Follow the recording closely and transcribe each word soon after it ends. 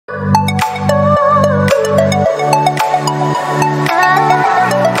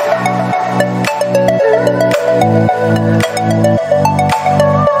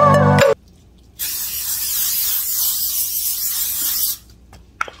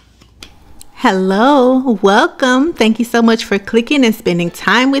Hello, welcome. Thank you so much for clicking and spending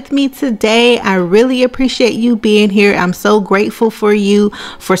time with me today. I really appreciate you being here. I'm so grateful for you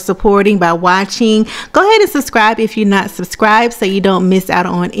for supporting by watching. Go ahead and subscribe if you're not subscribed so you don't miss out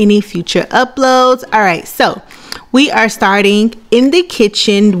on any future uploads. All right, so we are starting in the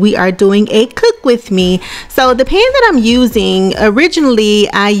kitchen. We are doing a cook with me. So the pan that I'm using, originally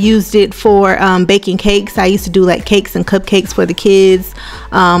I used it for baking cakes. I used to do like cakes and cupcakes for the kids,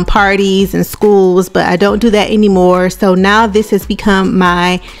 parties and schools, but I don't do that anymore. So now this has become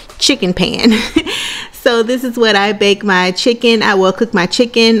my chicken pan. So this is what I bake my chicken. I will cook my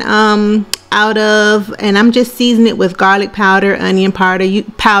chicken out of, and I'm just seasoning it with garlic powder, onion powder.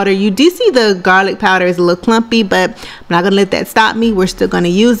 You do see the garlic powder is a little clumpy, but I'm not gonna let that stop me. We're still gonna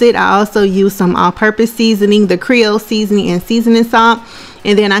use it. I also use some all-purpose seasoning, the Creole seasoning and seasoning salt,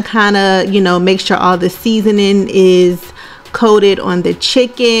 and then I kind of, make sure all the seasoning is coated on the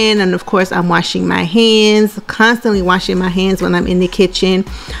chicken. And of course I'm washing my hands, constantly washing my hands when I'm in the kitchen.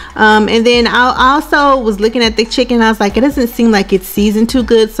 And then I also was looking at the chicken. I was like, it doesn't seem like it's seasoned too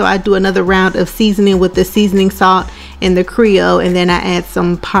good, so I do another round of seasoning with the seasoning salt and the Creole, and then I add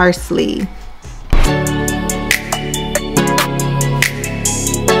some parsley.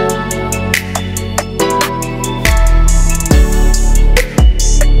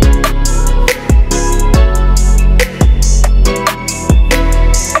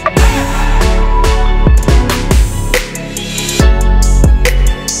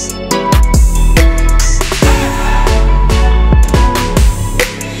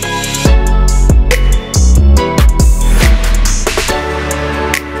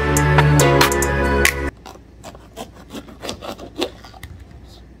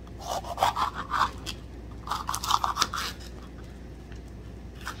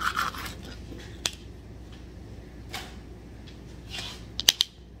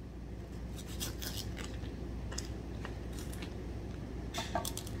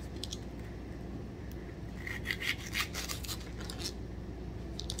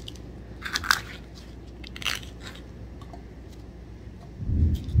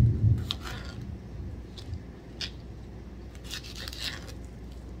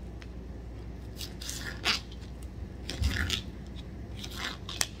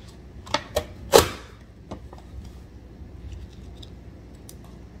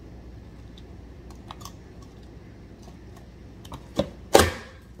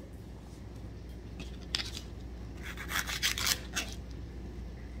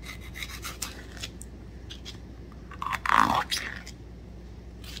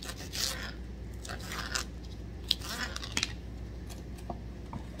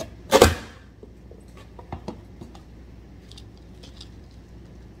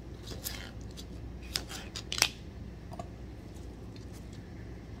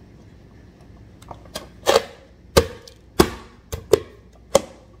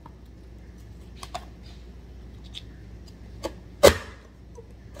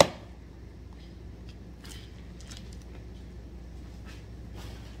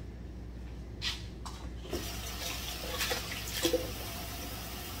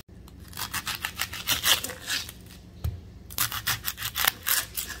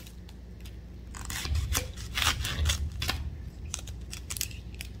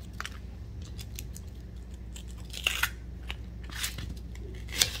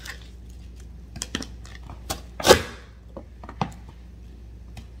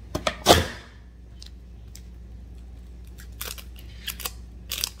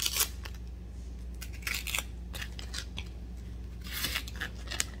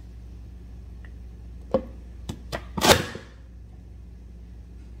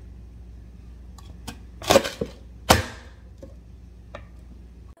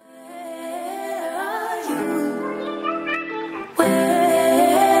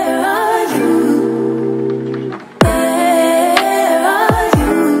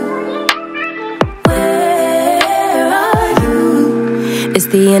 It's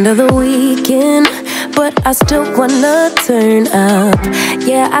the end of the weekend, but I still wanna turn up.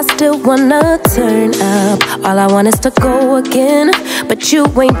 Yeah, I still wanna turn up. All I want is to go again, but you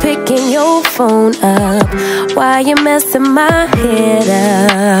ain't picking your phone up. Why you messing my head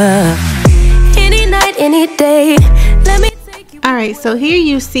up? Any night, any day, let me. Alright, so here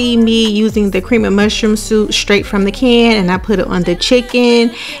you see me using the cream of mushroom soup straight from the can, and I put it on the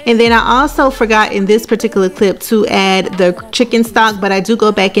chicken. And then I also forgot in this particular clip to add the chicken stock, but I do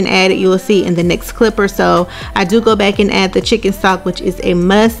go back and add it. You will see in the next clip or so. I do go back and add the chicken stock, which is a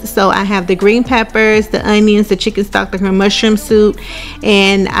must. So I have the green peppers, the onions, the chicken stock, the cream of mushroom soup,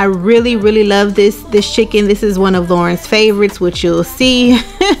 and I really love this chicken. This is one of Lauren's favorites, which you'll see.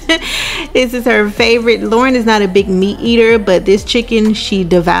 This is her favorite. Lauren is not a big meat eater, but this chicken she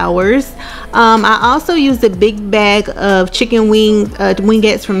devours. I also used a big bag of chicken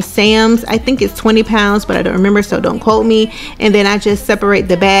wingettes from Sam's. I think it's 20 pounds, but I don't remember, so don't quote me. And then I just separate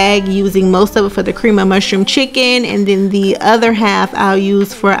the bag, using most of it for the cream of mushroom chicken, and then the other half I'll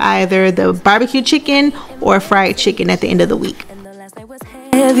use for either the barbecue chicken or fried chicken at the end of the week.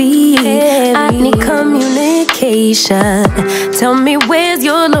 Heavy. I need communication. Tell me where's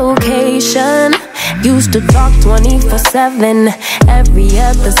your location. Used to talk 24/7, every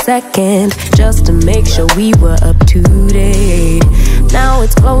other second, just to make sure we were up to date. Now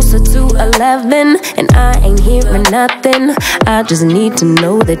it's closer to 11 and I ain't hearing nothing. I just need to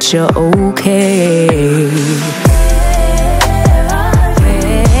know that you're okay.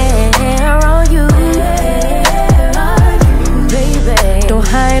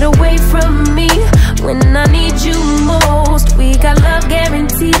 Hide away from me when I need you most. We got love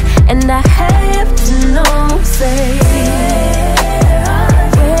guaranteed, and I have to know. Say,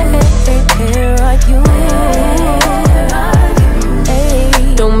 where are you?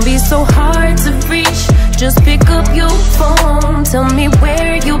 Hey, don't be so hard to reach. Just pick up your phone. Tell me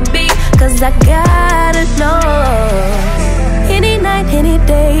where you'll be, 'cause I gotta know. Any night, any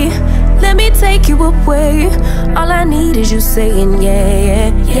day, let me take you away. All I need is you saying yeah,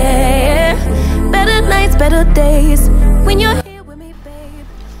 yeah, yeah. Better nights, better days when you're here with me, babe.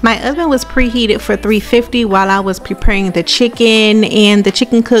 My oven was preheated for 350 while I was preparing the chicken, and the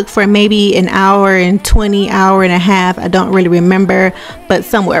chicken cooked for maybe an hour and 20, hour and a half. I don't really remember, but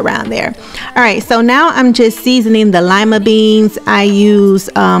somewhere around there. All right, so now I'm just seasoning the lima beans. I use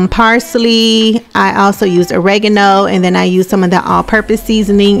parsley. I also use oregano, and then I use some of the all-purpose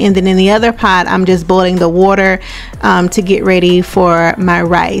seasoning. And then in the other pot, I'm just boiling the water to get ready for my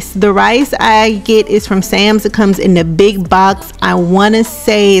rice. The rice I get is from Sam's. It comes in the big box. I want to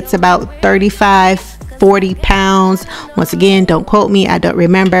say it's about 35-40 pounds. Once again, don't quote me, I don't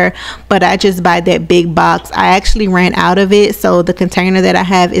remember, but I just buy that big box. I actually ran out of it, so the container that I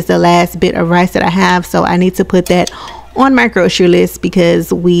have is the last bit of rice that I have, so I need to put that on my grocery list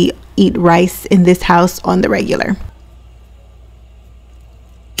because we eat rice in this house on the regular.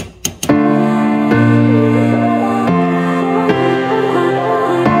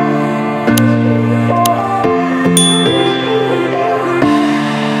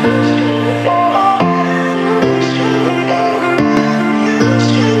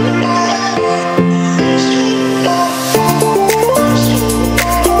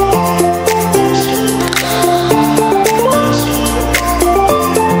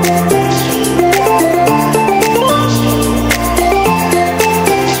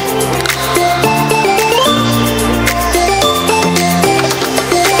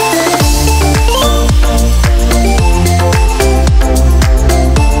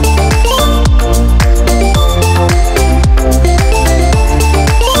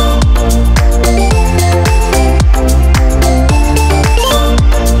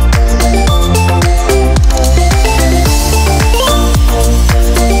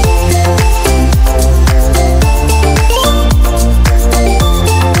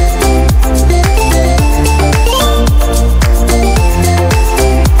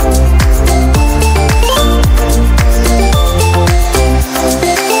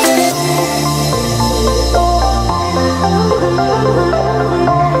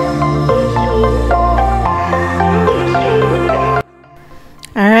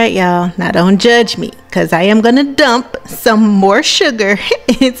 Y'all, now don't judge me because I am gonna dump some more sugar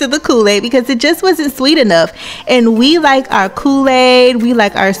into the Kool-Aid because it just wasn't sweet enough. And we like our Kool-Aid, we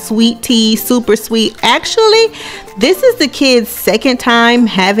like our sweet tea, super sweet. Actually, this is the kids' second time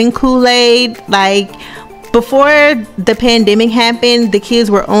having Kool-Aid. Like, before the pandemic happened, the kids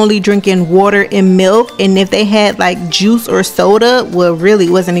were only drinking water and milk, and if they had like juice or soda, well, really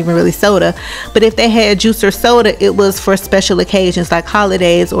it wasn't even really soda, but if they had juice or soda, it was for special occasions like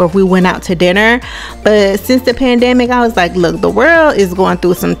holidays or if we went out to dinner. But since the pandemic, I was like, look, the world is going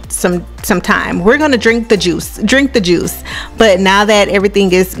through some time. We're gonna drink the juice. But now that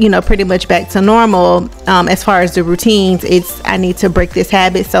everything is, you know, pretty much back to normal, as far as the routines, I need to break this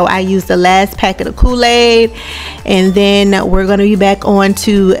habit. So I use the last packet of Kool-Aid, and then we're gonna be back on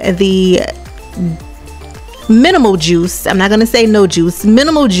to the minimal juice. I'm not gonna say no juice,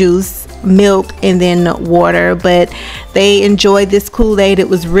 minimal juice, milk, and then water. But they enjoyed this Kool-Aid. It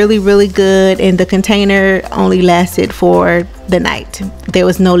was really, really good, and the container only lasted for the night. There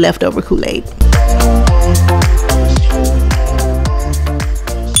was no leftover Kool-Aid.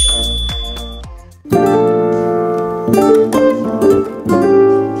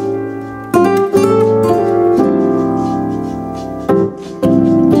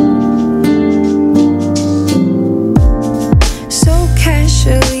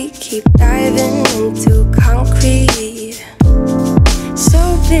 deep diving into concrete.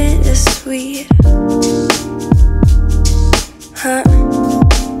 So bittersweet, huh?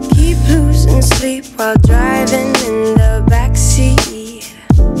 Keep losing sleep while driving in the backseat.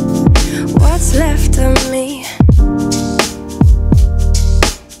 What's left of me?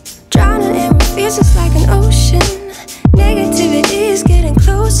 Drowning in what feels just like an ocean. Negativity is getting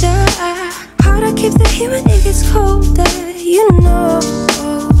closer. Hard to keep the heat when it gets colder. You know,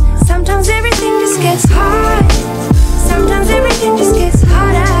 sometimes everything just gets hard. Sometimes everything just gets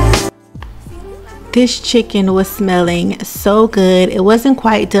harder. This chicken was smelling so good. It wasn't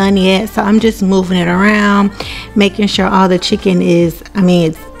quite done yet, so I'm just moving it around, making sure all the chicken is,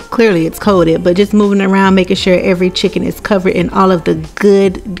 it's clearly it's coated, but just moving around, making sure every chicken is covered in all of the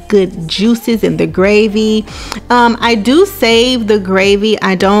good juices and the gravy. I do save the gravy.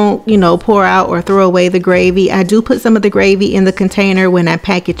 I don't, pour out or throw away the gravy. I do put some of the gravy in the container when I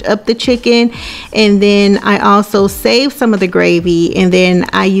package up the chicken, and then I also save some of the gravy, and then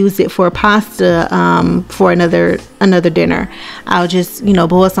I use it for pasta for another dinner. I'll just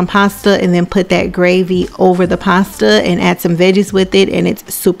boil some pasta and then put that gravy over the pasta and add some veggies with it, and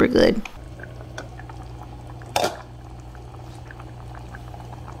it's super good.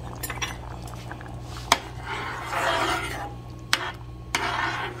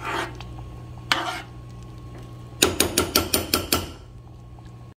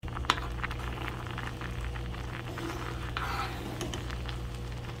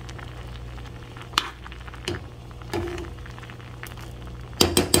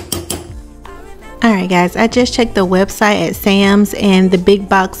 Alright guys, I just checked the website at Sam's, and the big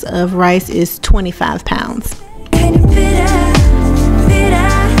box of rice is 25 pounds.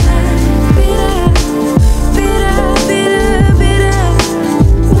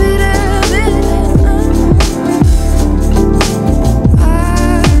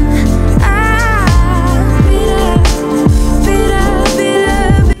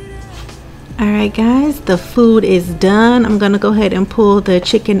 Alright guys, the food is done. I'm gonna go ahead and pull the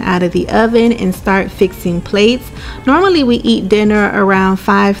chicken out of the oven and start fixing plates. Normally we eat dinner around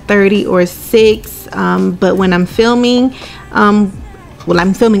 5:30 or 6, but when I'm filming, I'm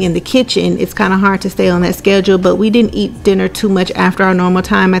filming in the kitchen, it's kind of hard to stay on that schedule. But we didn't eat dinner too much after our normal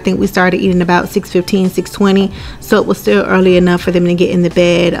time. I think we started eating about 6:15, 6:20, so it was still early enough for them to get in the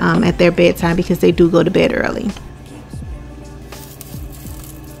bed at their bedtime, because they do go to bed early.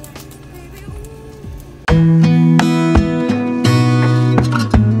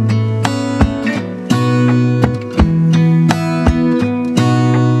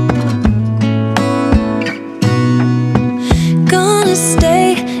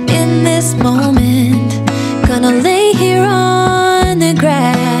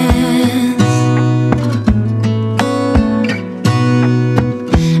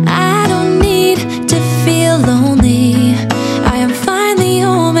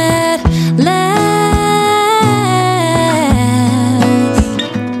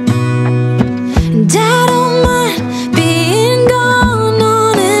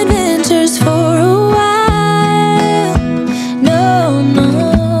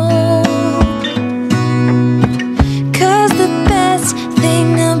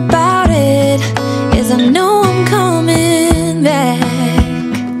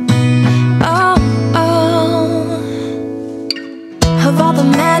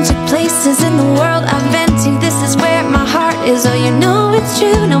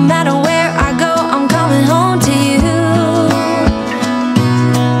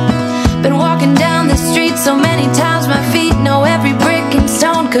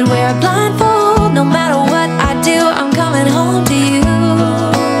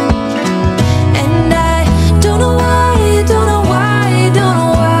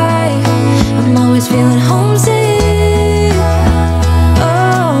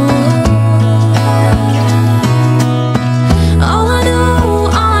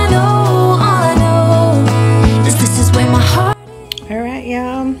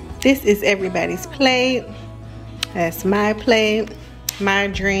 This is everybody's plate. That's my plate, my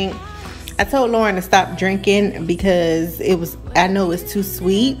drink. I told Lauren to stop drinking because I know it's too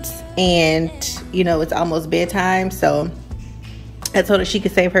sweet, and it's almost bedtime, so I told her she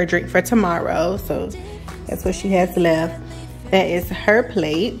could save her drink for tomorrow. So that's what she has left. That is her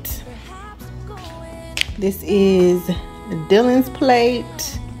plate. This is Dylan's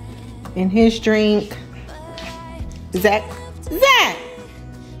plate and his drink. Zach.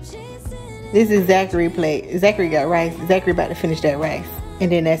 This is Zachary's plate. Zachary got rice. Zachary about to finish that rice. And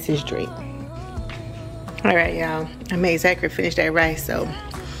then that's his drink. Alright, y'all. I made Zachary finish that rice, so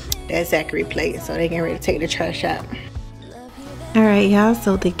that's Zachary's plate. So they getting ready to take the trash out. All right, y'all,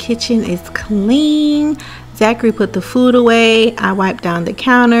 so the kitchen is clean. Zachary put the food away. I wiped down the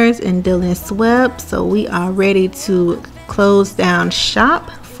counters and Dylan swept. So we are ready to close down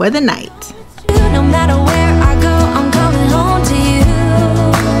shop for the night. No matter where I go, I'm coming home to you.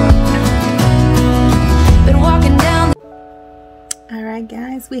 Been walking down. All right,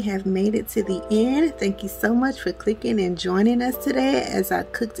 guys, we have made it to the end. Thank you so much for clicking and joining us today as I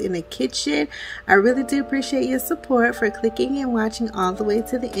cooked in the kitchen. I really do appreciate your support for clicking and watching all the way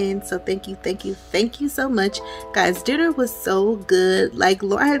to the end. So thank you so much, guys. Dinner was so good. Like,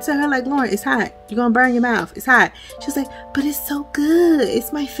 I had to tell her, like, Lauren, it's hot, you're gonna burn your mouth, it's hot. She was like, but it's so good,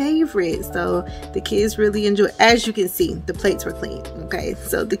 it's my favorite. So the kids really enjoyed. As you can see, the plates were clean. Okay,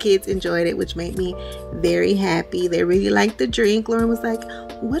 so the kids enjoyed it, which made me very happy. They really liked the drink. Lauren was like,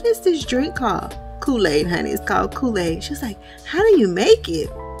 what is this drink called? Kool-Aid, honey. It's called Kool-Aid. She was like, how do you make it?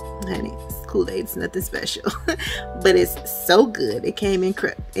 Honey, it's Kool-Aid. It's nothing special. But it's so good. It came in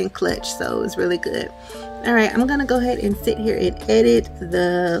clutch, so it's really good. All right, I'm gonna go ahead and sit here and edit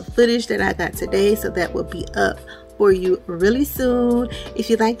the footage that I got today, so that will be up for you really soon. If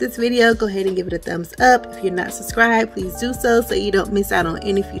you like this video, go ahead and give it a thumbs up. If you're not subscribed, please do so you don't miss out on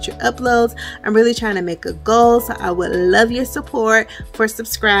any future uploads. I'm really trying to make a goal, so I would love your support for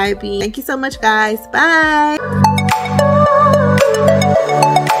subscribing. Thank you so much, guys. Bye.